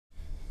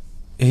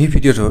এই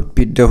ভিডিঅ'টোত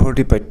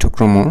বিদ্যাভাৰতী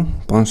পাঠ্যক্ৰমৰ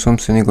পঞ্চম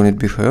শ্ৰেণী গণিত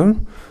বিষয়ৰ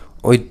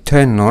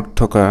অধ্যায় 9ত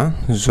থকা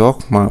জখ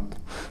মাপ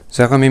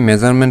যাক আমি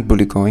মেজাৰমেণ্ট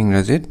বুলি কওঁ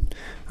ইংৰাজীত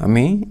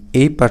আমি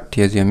এই পাঠটি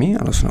আজি আমি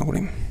আলোচনা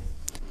কৰিম।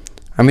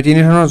 আমি তিনি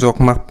ধৰণৰ জখ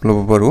মাপ ল'ব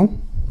পাৰোঁ।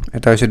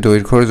 এটা হৈছে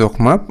দৈৰ্ঘ্যৰ জখ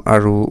মাপ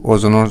আৰু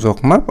ওজনৰ জখ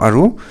মাপ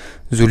আৰু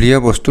জুলীয়া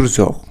বস্তুৰ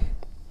জখ।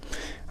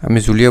 আমি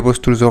জুলীয়া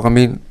বস্তুৰ জখ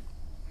আমি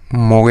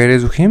মগেৰে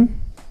জুখিম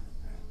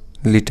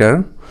লিটাৰ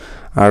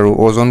আৰু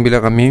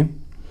ওজনবিলাক আমি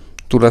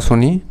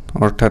তুলাচনী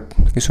অৰ্থাৎ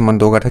কিছুমান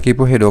দগা থাকিব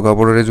সেই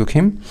দগাবোৰেৰে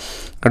জুখিম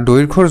আৰু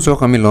দৈৰ্ঘ্যৰ জখ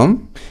আমি ল'ম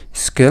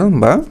স্কেল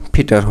বা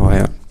ফিটাৰ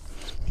সহায়ত।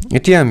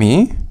 এতিয়া আমি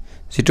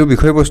যেটো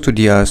বিষয়বস্তু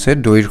দিয়া আছে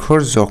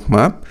দৈৰ্ঘ্যৰ জখ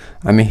মাপ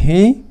আমি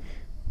সেই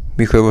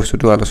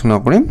বিষয়বস্তুটো আলোচনা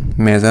কৰিম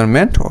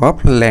মেজাৰমেণ্ট অফ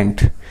লেংথ।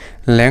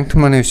 লেংথ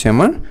মানে হৈছে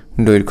আমাৰ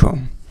দৈৰ্ঘ্য।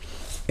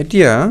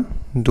 এতিয়া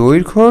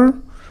দৈৰ্ঘ্যৰ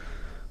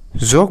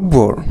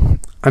জখবোৰ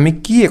আমি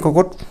কি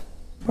এককত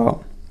পাওঁ?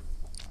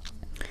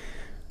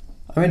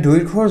 আমি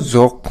দৈৰ্ঘ্যৰ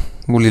জখ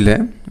বুলিলে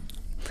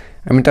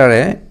আমি তাৰে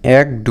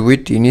 1 2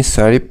 3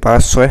 4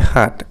 5 6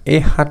 7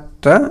 এই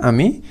 7টা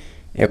আমি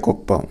একক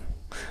পাওঁ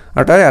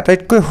আৰু তাৰে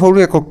আটাইতকৈ সৰু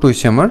এককটো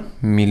হৈছে আমাৰ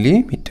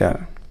মিলিমিটাৰ।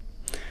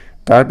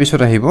 তাৰ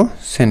পিছত আহিব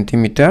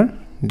সেন্টিমিটাৰ,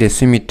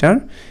 ডেসিমিটাৰ,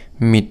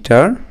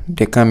 মিটাৰ,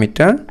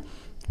 ডেকামিটাৰ,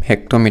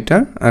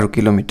 হেক্টমিটাৰ আৰু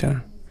কিলোমিটাৰ।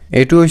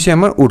 এইটো হৈছে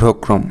আমাৰ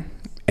ঊৰ্ধ্বক্ৰম।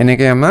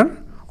 এনেকৈ আমাৰ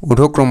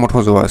ঊৰ্ধ্বক্ৰমত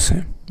সজোৱা আছে।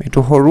 এইটো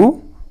সৰু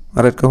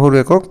আটাইতকৈ সৰু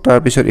একক, তাৰ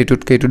পিছত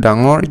ইটোতকৈ এইটো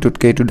ডাঙৰ,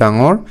 ইটোতকৈ এইটো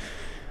ডাঙৰ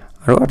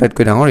আৰু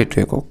আটাইতকৈ ডাঙৰ এইটো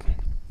একক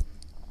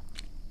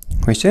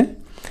হৈছে।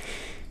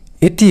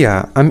 এতিয়া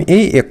আমি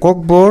এই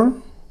এককবোৰ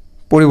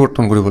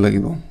পৰিৱৰ্তন কৰিব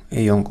লাগিব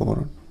এই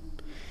অংকবোৰত।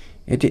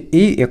 এতিয়া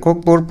এই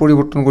এককবোৰ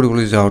পৰিৱৰ্তন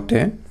কৰিবলৈ যাওঁতে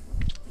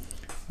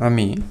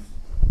আমি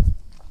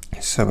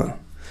চাবা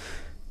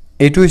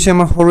এইটো হৈছে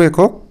আমাৰ সৰু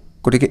একক।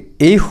 গতিকে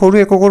এই সৰু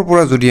এককৰ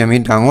পৰা যদি আমি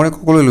ডাঙৰ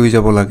এককলৈ লৈ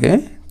যাব লাগে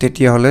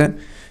তেতিয়াহ'লে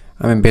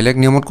আমি বেলেগ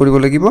নিয়মত কৰিব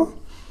লাগিব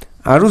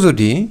আৰু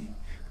যদি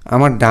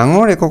আমাৰ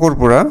ডাঙৰ এককৰ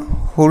পৰা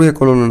সৰু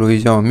এককলৈ লৈ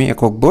যাওঁ আমি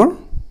এককবোৰ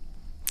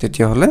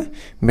তেতিয়াহ'লে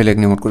বেলেগ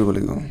নিয়মত কৰিব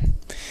লাগিব।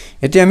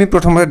 এতিয়া আমি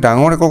প্ৰথমতে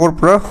ডাঙৰ এককৰ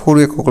পৰা সৰু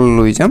এককলৈ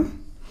লৈ যাম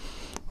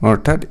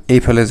অৰ্থাৎ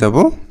এইফালে যাব।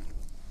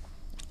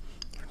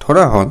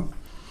 ধৰা হ'ল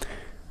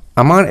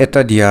আমাৰ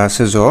এটা দিয়া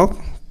আছে জখ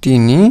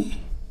 3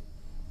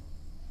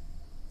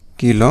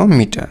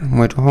 কিলোমিটাৰ।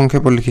 মই এইটো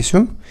সংক্ষেপত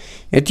লিখিছোঁ।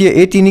 এতিয়া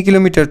এই 3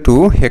 কিলোমিটাৰটো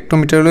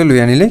হেক্টমিটাৰলৈ লৈ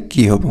আনিলে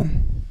কি হ'ব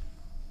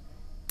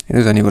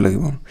এইটো জানিব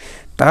লাগিব।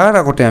 তাৰ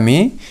আগতে আমি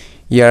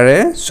ইয়াৰে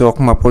জখ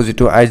মাপৰ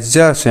যিটো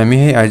আজ্ঞা আছে আমি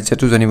সেই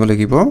আজ্ঞাটো জানিব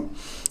লাগিব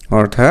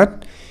অৰ্থাৎ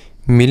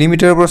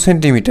মিলিমিটাৰৰ পৰা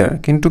সেন্টিমিটাৰ,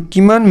 কিন্তু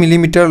কিমান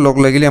মিলিমিটাৰ লগ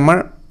লাগিলে আমাৰ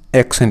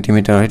 1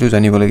 সেন্টিমিটাৰ সেইটো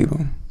জানিব লাগিব।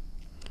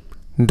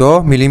 10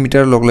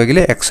 মিলিমিটাৰ লগ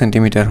লাগিলে 1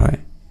 সেন্টিমিটাৰ হয়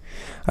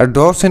আৰু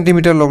 10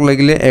 সেন্টিমিটাৰ লগ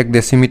লাগিলে 1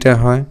 ডেসিমিটাৰ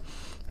হয়।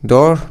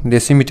 10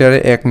 ডেসিমিটাৰে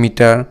 1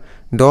 মিটাৰ,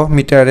 10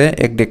 মিটাৰে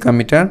 1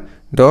 ডেকামিটাৰ,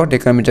 10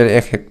 ডেকামিটাৰে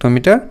 1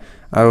 হেক্টমিটাৰ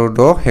আৰু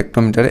 10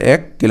 হেক্টমিটাৰে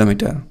 1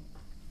 কিলোমিটাৰ।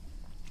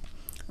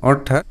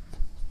 অৰ্থাৎ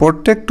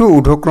প্ৰত্যেকটো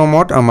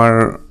ঊৰ্ধ্বক্ৰমত আমাৰ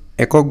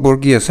এককবোৰ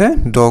কি আছে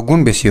 10 গুণ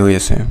বেছি হৈ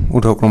আছে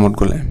ঊৰ্ধ্বক্ৰমত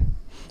গ'লে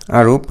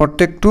আৰু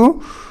প্ৰত্যেকটো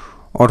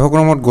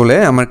অৰ্ধক্ৰমত গ'লে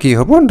আমাৰ কি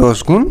হ'ব 10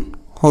 গুণ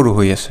সৰু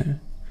হৈ আছে।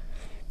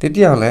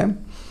 তেতিয়াহ'লে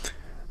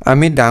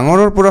আমি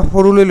ডাঙৰৰ পৰা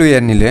সৰুলৈ লৈ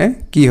আনিলে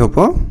কি হ'ব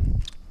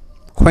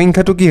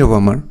সংখ্যাটো কি হ'ব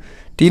আমাৰ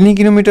 3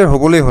 কিলোমিটাৰ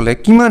হ'বলৈ হ'লে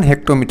কিমান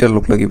হেক্টমিটাৰ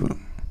লগ লাগিব?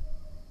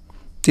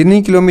 3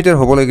 কিলোমিটাৰ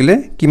হ'ব লাগিলে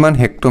কিমান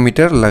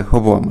হেক্টমিটাৰ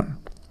হ'ব আমাৰ?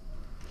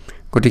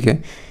 গতিকে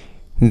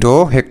 10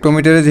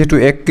 হেক্টমিটাৰে যেহেতু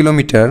 1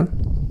 কিলোমিটাৰ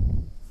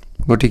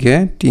গতিকে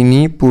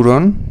 3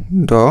 পূৰণ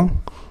 10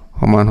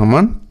 সমান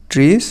সমান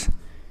 30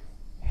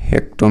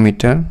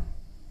 হেক্টমিটাৰ।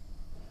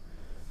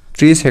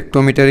 30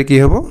 হেক্টমিটাৰে কি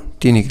হ'ব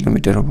 3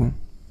 কিলোমিটাৰ হ'ব।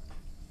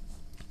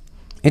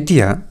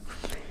 এতিয়া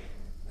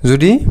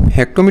যদি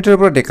হেক্টমিটাৰৰ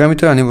পৰা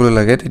ডেকামিটাৰ আনিবলৈ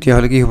লাগে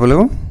তেতিয়াহ'লে কি হ'ব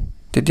লাগিব?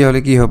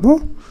 তেতিয়াহ'লে কি হ'ব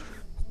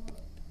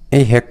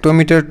এই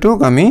হেক্টমিটাৰটোক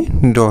আমি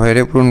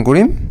 10ৰে পূৰণ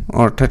কৰিম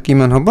অৰ্থাৎ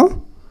কিমান হ'ব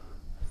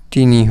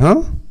 300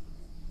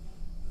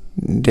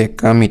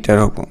 ডেকামিটাৰ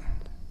হ'ব।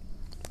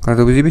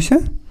 কথাটো বুজি পাইছে?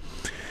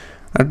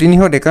 আৰু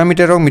 300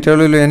 ডেকামিটাৰক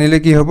মিটাৰলৈ লৈ আনিলে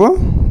কি হ'ব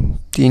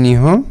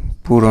 300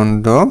 পূৰণ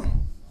 10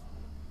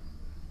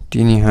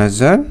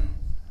 3000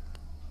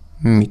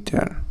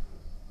 মিটাৰ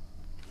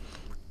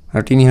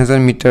আৰু 3000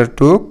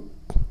 মিটাৰটোক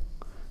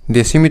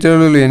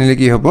ডেচিমিটাৰলৈ লৈ আনিলে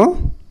কি হ'ব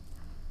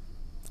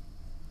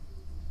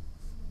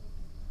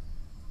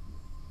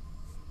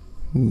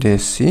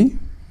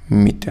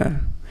ডেচিমিটাৰ।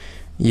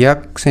 ইয়াক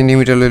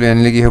সেন্টিমিটাৰলৈ লৈ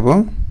আনিলে কি হ'ব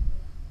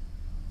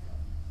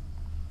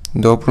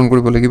 10 পূৰণ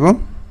কৰিব লাগিব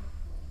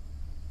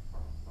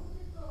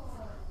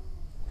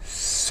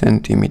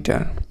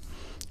সেন্টিমিটাৰ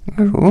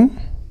আৰু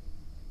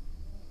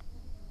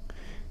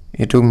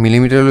এইটোক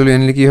মিলিমিটাৰলৈ লৈ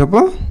আনিলে কি হ'ব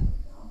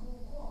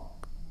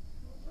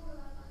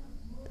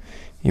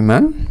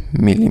ইমান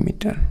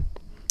মিলিমিটাৰ।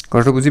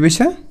 কথাটো বুজি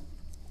পাইছা?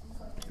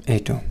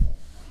 এইটো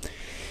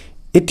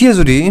এতিয়া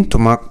যদি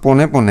তোমাক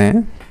পনে পনে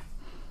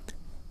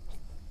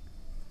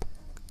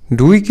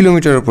 2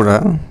 কিলোমিটাৰৰ পৰা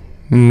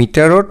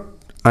মিটাৰত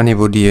আনিব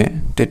দিয়ে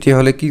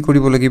তেতিয়াহ'লে কি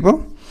কৰিব লাগিব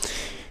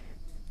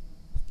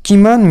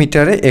কিমান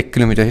মিটাৰে 1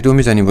 কিলোমিটাৰ সেইটো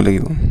আমি জানিব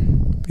লাগিব।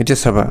 এতিয়া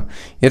চাবা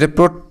ইয়াতে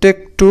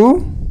প্ৰত্যেকটো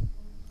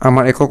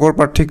আমাৰ এককৰ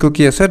পাৰ্থক্য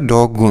কি আছে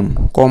 10 গুণ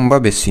কম বা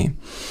বেছি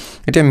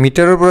এতিয়া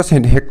মিটাৰৰ পৰা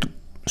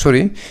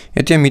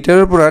এতিয়া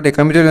মিটাৰৰ পৰা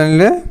ডেকামিটাৰ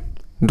আনিলে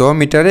 10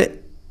 মিটাৰে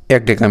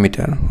 1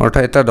 ডেকামিটাৰ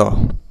অৰ্থাৎ এটা 10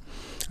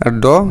 আৰু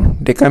 10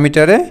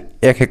 ডেকামিটাৰে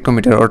 1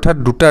 হেক্টমিটাৰ অৰ্থাৎ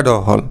দুটা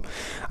 10 হল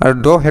আৰু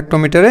 10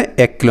 হেক্টমিটাৰে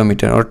 1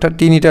 কিলোমিটাৰ অৰ্থাৎ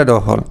তিনিটা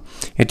 10 হল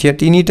এতিয়া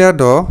তিনিটা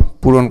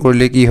 10 পূৰণ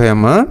কৰিলে কি হয়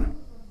আমাৰ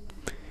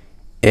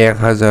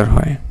 1000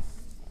 হয়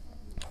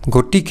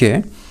গতিকে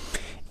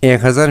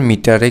 1000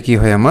 মিটাৰে কি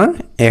হয় আমাৰ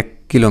 1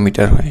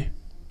 কিলোমিটাৰ হয়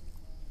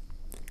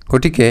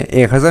গতিকে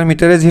 1000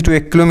 মিটাৰে যেহেতু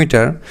 1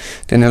 কিলোমিটাৰ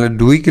তেনেহলে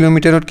 2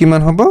 কিলোমিটাৰত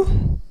কিমান হ'ব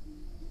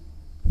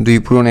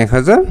 2 পূৰণ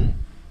 1000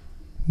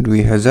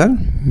 2000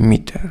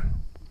 মিটাৰ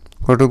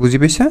কত বুজি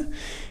পাইছা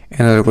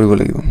এনেদৰে কৰিব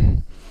লাগিব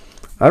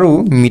আৰু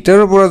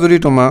মিটাৰৰ পৰা যদি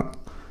তোমাক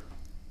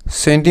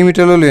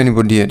সেন্টিমিটাৰলৈ আনিব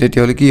দিয়ে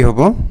তেতিয়াহলে কি হ'ব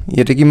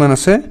ইয়াতে কিমান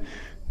আছে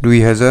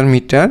 2000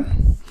 মিটাৰ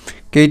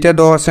কেইটা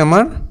 10 আছে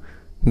আমাৰ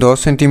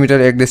 10 সেন্টিমিটাৰ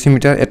 1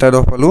 ডেসিমিটাৰ এটা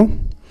 10 পালো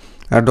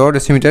আর 10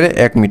 ডেসিমিটারে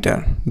 1 মিটার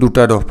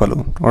দুটা 10 পালো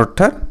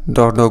অর্থাৎ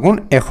 10 10 গুণ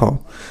 100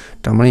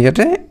 তার মানে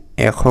ইয়াতে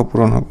 100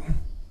 পূরণ হ'ব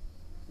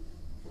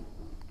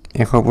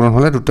 100 পূরণ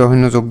হলে দুটা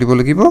শূন্য যোগ দিব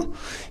লাগিব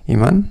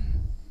ইমান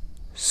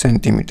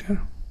সেন্টিমিটার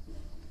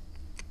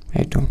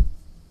এইটো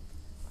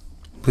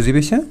বুজি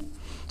পাইছা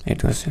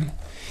এইটো আছে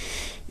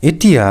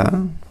এতিয়া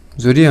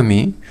যদি আমি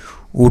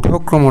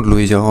ঊৰ্ধ্বক্ৰমত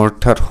লৈ যাওঁ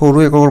অৰ্থাৎ সৰু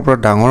এককৰ পৰা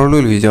ডাঙৰলৈ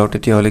লৈ যাওঁ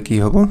তেতিয়াহলে কি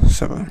হ'ব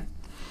চাবা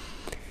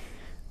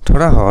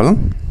ধৰা হল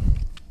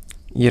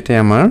ইয়াতে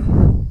আমাৰ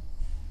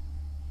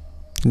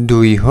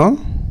 200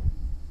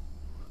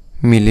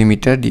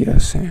 মিলিমিটাৰ দিয়া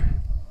আছে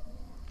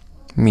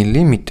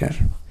মিলিমিটাৰ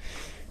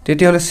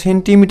তেতিয়াহলে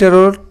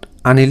সেন্টিমিটাৰত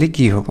আনিলে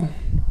কি হ'ব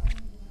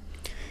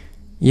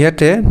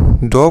ইয়াতে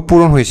 10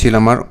 পূৰণ হৈছিল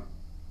আমাৰ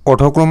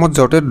অৰ্ধক্ৰমত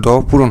যাওঁতে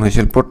 10 পূৰণ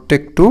হৈছিল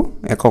প্ৰত্যেকটো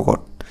এককত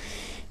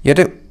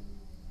ইয়াতে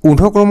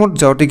ঊৰ্ধ্বক্ৰমত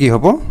যাওঁতে কি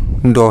হ'ব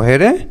 10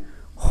 এৰে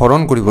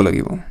হৰণ কৰিব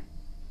লাগিব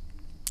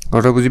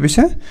কথা বুজি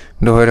পাইছা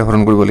 10 এৰে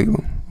হৰণ কৰিব লাগিব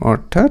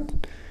অৰ্থাৎ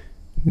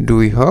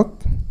 200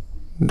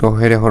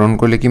 10 এৰে হৰণ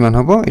কৰিলে কিমান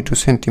হ'ব এটো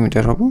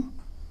সেন্টিমিটাৰ হ'ব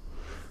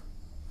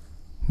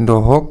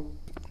 200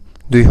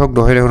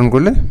 10 এৰে হৰণ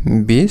কৰিলে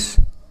 20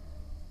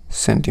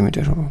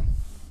 সেন্টিমিটাৰ হ'ব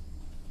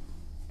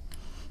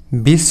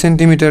 20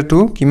 সেন্টিমিটাৰ টু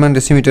কিমান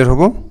ডেসিমিটাৰ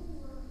হ'ব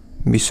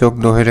 20ক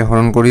 10 এৰে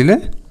হৰণ কৰিলে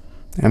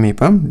আমি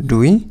পাম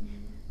 2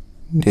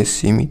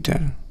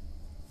 ডেসিমিটাৰ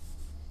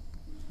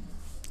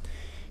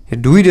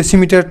 2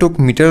 ডেসিমিটাৰ টুক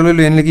মিটাৰলৈ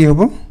লৈ আনিলে কি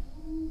হ'ব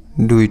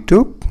 2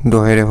 টুক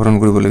 10 এৰে হৰণ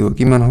কৰিব লাগিব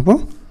কিমান হ'ব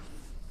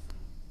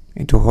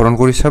এটো হৰণ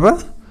কৰি চাবা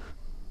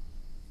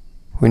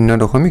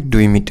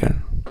 0.2 মিটাৰ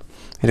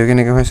এটা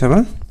কেনেকৈ হয় চাবা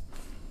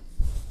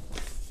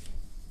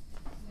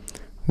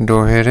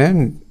 10 এৰে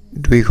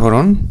 2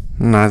 হৰণ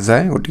না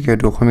যায় গতিকে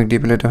 0.2 দি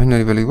পেলাই এটা শূন্য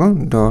দিব লাগিব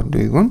 10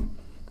 2 গুণ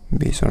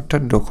 20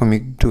 অৰ্থাৎ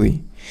 0.2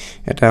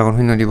 এটা আগৰ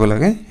শূন্য দিব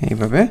লাগে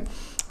এইভাবে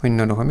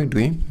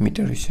 0.2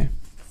 মিটাৰ হৈছে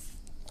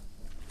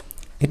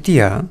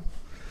এতিয়া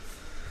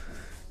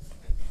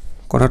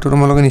কথাটো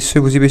তোমালোকে নিশ্চয়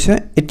বুজি পাইছা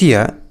এতিয়া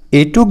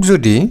এইটুক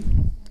যদি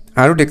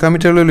আৰু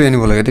ডেকামিটাৰলৈ লৈ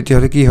আনিব লাগে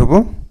তেতিয়াহলে কি হ'ব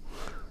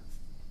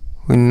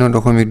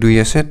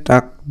 0.2 আছে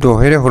তাক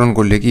 10 এৰে হৰণ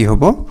কৰিলে কি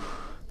হ'ব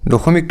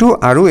দশমিকটো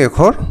আৰু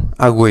এখৰ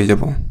আগুৱাই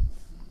যাব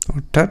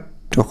অৰ্থাৎ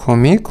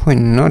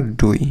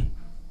 0.02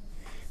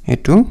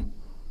 এটো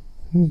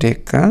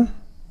ডেকা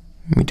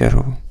মিটাৰ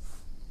হ'ব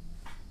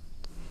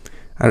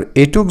আৰু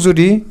এটুক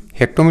যদি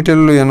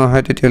হেক্টমিটাৰলৈ আনা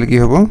হয় তেতিয়াহলে কি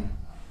হ'ব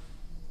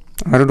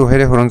আৰু 10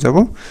 এৰে হৰণ যাব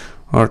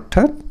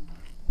অৰ্থাৎ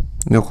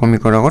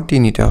দশমিকৰ আগত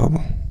 3টা হ'ব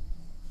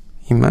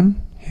ইমান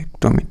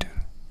হেক্টমিটাৰ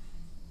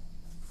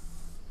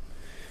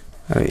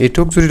আৰু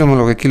এটুক যদি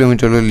তোমালোকে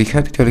কিলোমিটাৰলৈ লিখা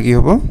তেতিয়াহলে কি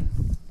হ'ব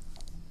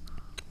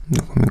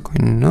 0.2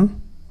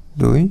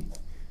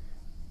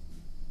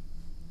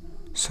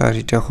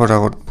 4টা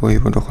খৰাগত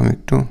বহিব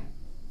দশমিকটো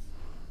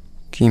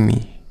কিমি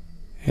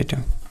এটা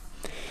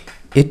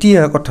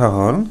এতিয়া কথা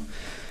হল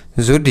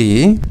যদি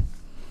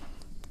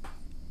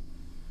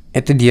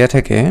এতে দিয়া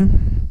থাকে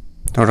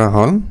ধৰা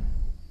হল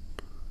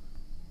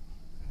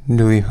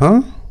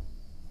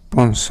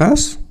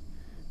 250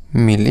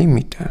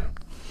 মিলিমিটাৰ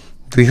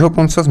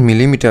 250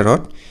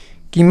 মিলিমিটাৰত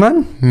কিমান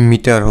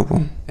মিটাৰ হ'ব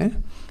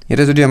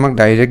এটা যদি আমাক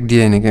ডাইৰেক্ট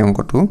দিয়ে এনেকে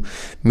অংকটো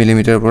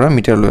মিলিমিটাৰৰ পৰা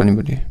মিটাৰলৈ আনিব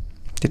দিয়ে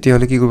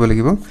তেতিয়াহলে কি কৰিব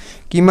লাগিব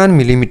কিমান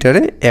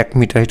মিলিমিটাৰে 1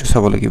 মিটাৰ হিটো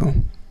চাব লাগিব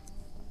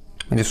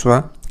মানে সোৱা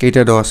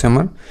কেইটা 10 আছে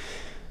আমাৰ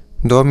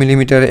 10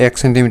 মিলিমিটাৰে 1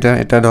 সেন্টিমিটাৰ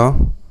এটা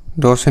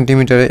 10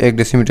 সেন্টিমিটাৰে 1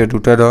 ডেসিমিটাৰ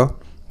দুটা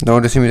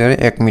 10 ডেসিমিটাৰে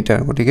 1 মিটাৰ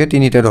গতিকে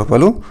 3টা 10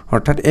 পালো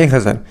অৰ্থাৎ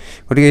 1000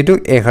 গতিকে এটো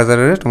 1000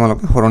 এৰে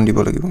তোমালোকে হৰণ দিব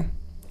লাগিব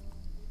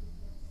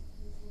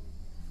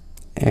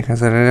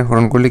 1000 এৰে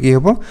হৰণ কৰিলে কি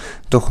হ'ব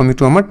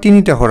দশমিকটো আমাৰ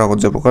 3টা হৰগত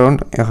যাব কাৰণ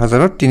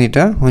 1000ত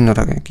 3টা শূন্য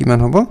থাকে কিমান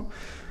হ'ব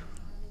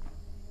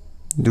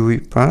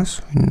 250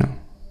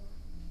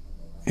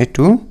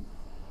 এটো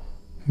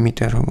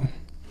মিটাৰ হ'ব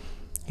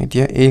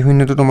এতিয়া এই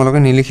শূন্যটো তোমালোকে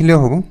নিলিখিলেও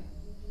হ'ব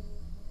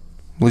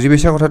বুজি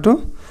পাইছা কথাটো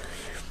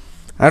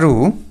আৰু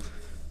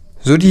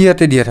যদি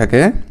ইয়াতে দিয়া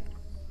থাকে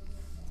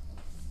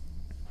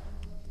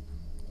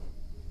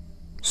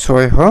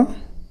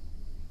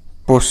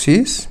 650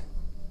 25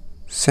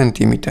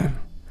 সেন্টিমিটাৰ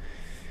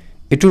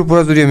এটুৰ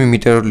পৰা যদি আমি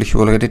মিটাৰত লিখিব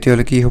লাগে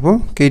তেতিয়াহলে কি হ'ব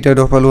কেইটা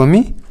দহ পালো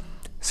আমি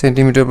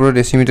সেন্টিমিটাৰ পৰা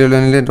ডেসিমিটাৰ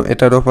আনিলে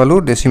এটা দহ পালো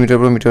ডেসিমিটাৰ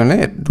পৰা মিটাৰ আনিলে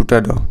দুটা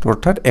দহ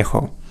অৰ্থাৎ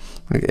 100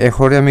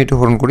 100 ৰে আমি এটো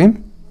হৰণ কৰিম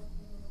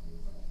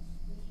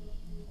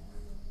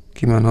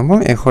কিমান হ'ব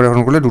 100 ৰে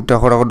হৰণ কৰিলে দুটা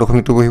হৰ আগত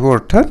দশমিকটো বহিব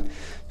অৰ্থাৎ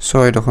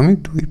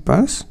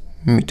 6.25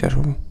 মিটাৰ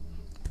হ'ব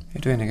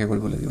এটো এনেকৈ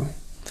কৰিব লাগিব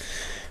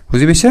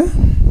বুজি পাইছা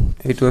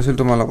এইটো আছিল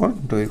তোমালোকৰ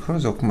দৈৰ্ঘ্য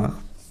জোখমাখ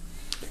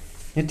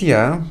এতিয়া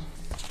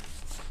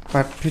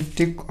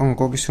পাঠভিত্তিক অংক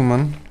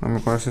কিছুমান আমি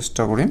কৰাৰ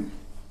চেষ্টা কৰিম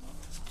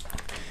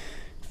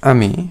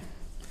আমি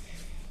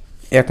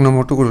 1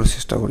 নম্বৰটো কৰাৰ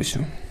চেষ্টা কৰিছো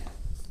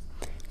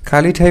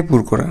খালি ঠাই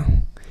পূৰ কৰা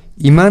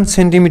ইমান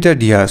সেন্টিমিটাৰ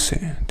দিয়া আছে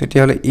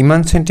তেতিয়াহলে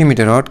ইমান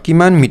সেন্টিমিটাৰত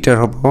কিমান মিটাৰ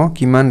হ'ব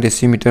কিমান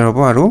ডেসিমিটাৰ হ'ব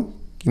আৰু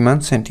কিমান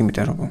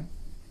সেন্টিমিটাৰ হ'ব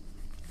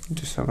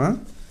এটো চাবা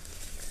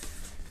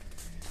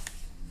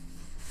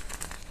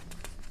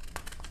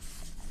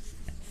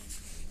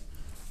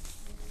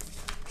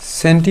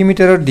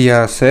সেন্টিমিটাৰত দিয়া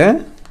আছে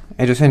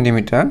এটো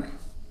সেন্টিমিটাৰ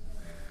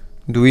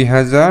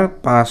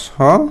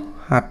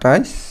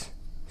 2527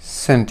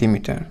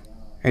 সেন্টিমিটাৰ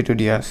এটো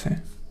দিয়া আছে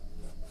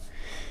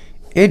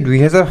এই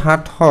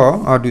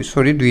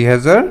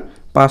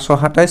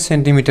 2527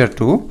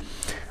 সেন্টিমিটাৰটো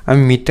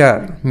আমি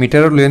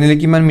মিটাৰত লৈ আনিলে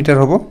কিমান মিটাৰ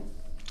হ'ব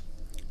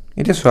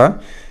এটা চোৱা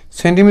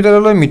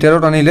সেন্টিমিটাৰলৈ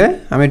মিটাৰত আনিলে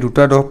আমি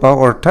দুটা দহ পাও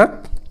অৰ্থাৎ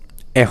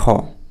 100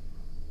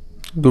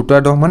 দুটা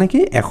দহ মানে কি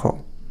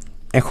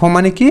 100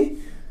 মানে কি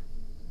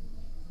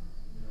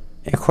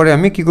 100 ৰে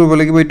আমি কি কৰিব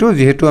লাগিব এটো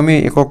যেহেতু আমি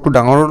এককটো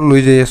ডাঙৰ লৈ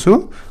যাই আছো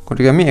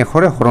গতিকে আমি 100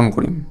 ৰে হৰণ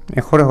কৰিম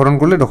 100 ৰে হৰণ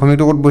কৰিলে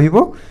দশমিকটো কত বহিব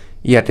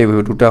ইয়াতে বহিব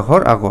দুটা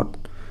হৰ আগত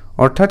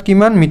অৰ্থাৎ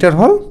কিমান মিটাৰ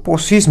হল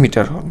 25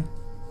 মিটাৰ হল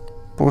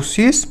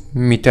 25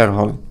 মিটাৰ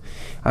হল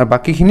আৰু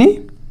বাকিখিনি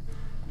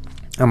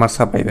আমাৰ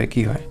চাপাইবা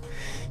কি হয়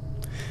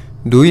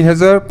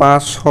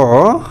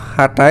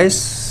 2527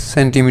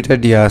 সেন্টিমিটাৰ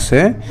দিয়া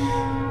আছে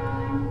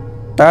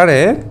তাৰে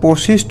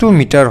 25 টো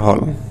মিটাৰ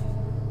হল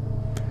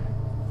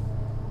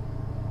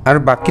আৰু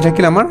বাকি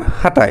থাকিল আমাৰ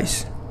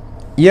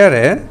 27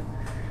 ইয়াৰে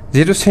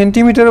যেটো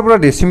সেন্টিমিটাৰৰ পৰা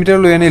ডেসিমিটাৰ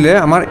লৈ আনিলে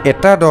আমাৰ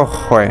এটা দহ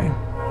হয়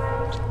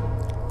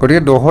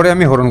গতিকে দহৰে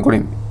আমি হৰণ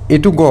কৰিম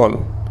এটো গল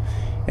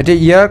এতিয়া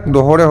ইয়াক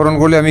দহৰে হৰণ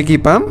কৰিলে আমি কি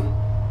পাম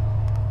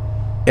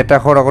এটা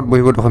হৰ আগত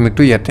বহিব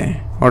দশমিকটো ইয়াতে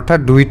অৰ্থাৎ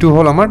 2 টো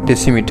হল আমাৰ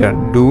ডেসিমিটাৰ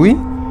 2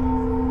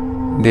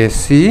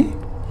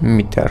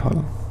 ডেসিমিটাৰ হল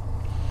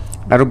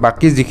আৰু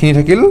বাকি যিখিনি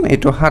থাকিল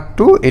এটো 7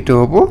 টো এটো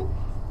হ'ব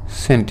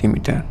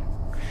সেন্টিমিটাৰ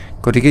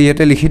গতিকে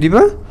ইয়াতে লিখি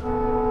দিবা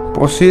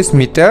 25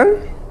 মিটাৰ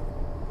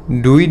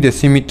 2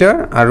 ডেসিমিটাৰ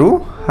আৰু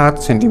 7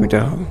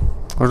 সেন্টিমিটাৰ হল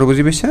কথাটো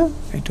বুজি পাইছা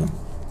এইটো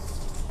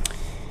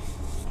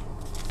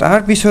তাৰ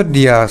পিছত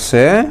দিয়া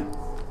আছে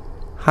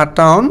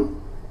 57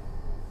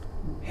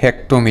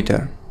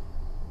 হেক্টোমিটাৰ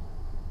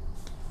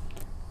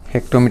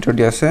হেক্টোমিটাৰ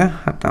দিয়া আছে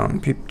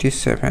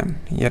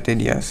 57 ইয়াতে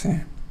দিয়া আছে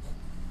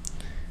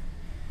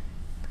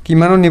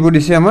কিমানৰ নিব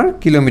দিছে আমাৰ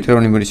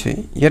কিলোমিটাৰৰ নিব দিছে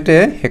ইয়াতে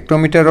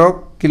হেক্টোমিটাৰক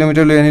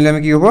কিলোমিটাৰ লৈ আনিলে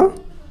আমি কি হ'ব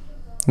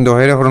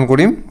 10 ৰে হৰণ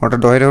কৰিম অৰ্থাৎ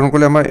 10 ৰে হৰণ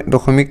কৰিলে আমাৰ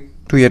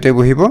দশমিকটো ইয়াতে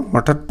বহিব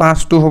অৰ্থাৎ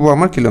 5 টো হ'ব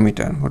আমাৰ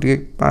কিলোমিটাৰ গতিকে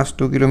 5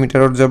 টো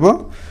কিলোমিটাৰত যাব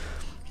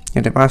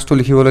ইয়াতে 5 টো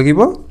লিখিব লাগিব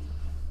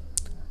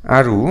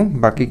আৰু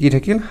বাকি কি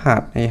থাকিল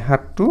 7 এই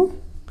 7 টো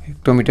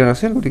হেক্টোমিটাৰ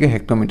আছে গতিকে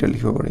হেক্টোমিটাৰ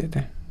লিখিব পাৰি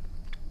ইয়াতে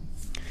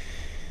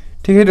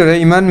ঠিক আছে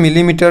ইমান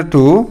মিলিমিটাৰ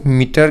টু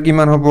মিটাৰ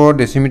কিমান হ'ব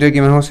ডেসিমিটাৰ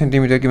কিমান হ'ব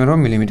সেন্টিমিটাৰ কিমান হ'ব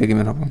মিলিমিটাৰ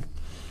কিমান হ'ব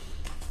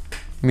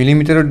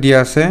মিলিমিটাৰত দিয়া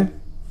আছে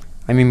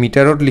আমি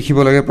মিটাৰত লিখিব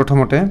লাগে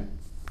প্ৰথমতে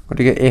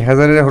গতিকে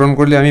 1000 ৰে হৰণ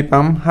কৰিলে আমি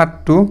পাম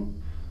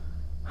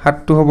 7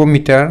 টো হ'ব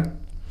মিটাৰ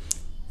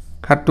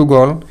 7 টো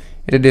গল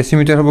এটা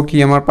ডেসিমিটাৰ হ'ব কি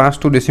আমাৰ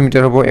 5 টো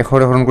ডেসিমিটাৰ হ'ব 100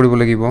 ৰে হৰণ কৰিব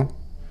লাগিব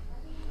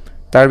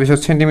তাৰ পিছত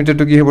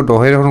সেন্টিমিটাৰটো কি হ'ব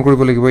 10 ৰে হৰণ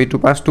কৰিব লাগিব এইটো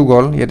 5 টো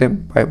গল ইয়াতে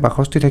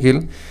 62 থাকিল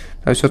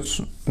তাৰ পিছত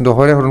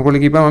 10 ৰে হৰণ কৰিলে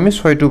কি পাম আমি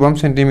 6 টো পাম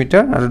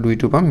সেন্টিমিটাৰ আৰু 2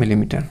 টো পাম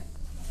মিলিমিটাৰ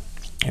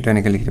এটা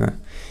এনেকৈ লিখি দিবা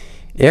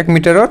 1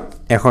 মিটাৰত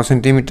 100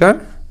 সেন্টিমিটাৰ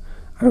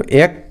আৰু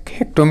 1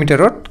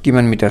 হেক্টোমিটাৰত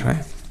কিমান মিটাৰ হয়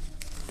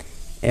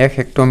 1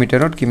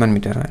 হেক্টোমিটাৰত কিমান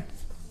মিটাৰ হয়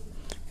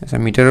আচ্ছা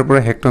মিটাৰৰ পৰা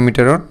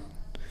হেক্টোমিটাৰত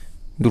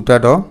দুটা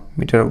দহ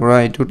মিটাৰৰ পৰা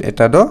এইটোত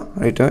এটা দহ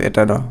আৰু এইটো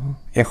এটা দহ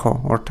 100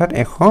 অৰ্থাৎ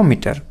 100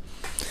 মিটাৰ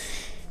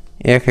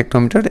 1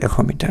 হেক্টোমিটাৰত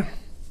 100 মিটাৰ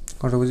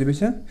কথা বুজি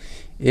পাইছা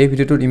এই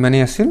ভিডিওটোত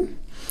ইমানেই আছিল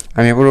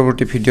আমি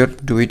পৰৱৰ্তী ভিডিওত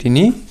 2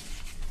 3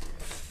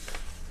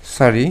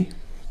 4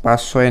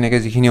 5 6 এনেকৈ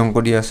যিখিনি অংক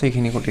দিয়া আছে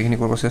এইখিনি গোটেইখিনি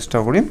কৰিব চেষ্টা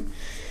কৰিম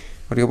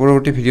গতিকে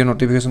পৰৱৰ্তী ভিডিও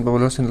নটিফিকেশ্যন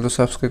পাবলৈ চেনেলটো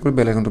সাবস্ক্ৰাইব কৰি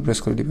বেল আইকনটো প্ৰেছ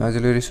কৰি দিবা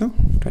আজিলৈ এৰিছো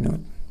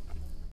ধন্যবাদ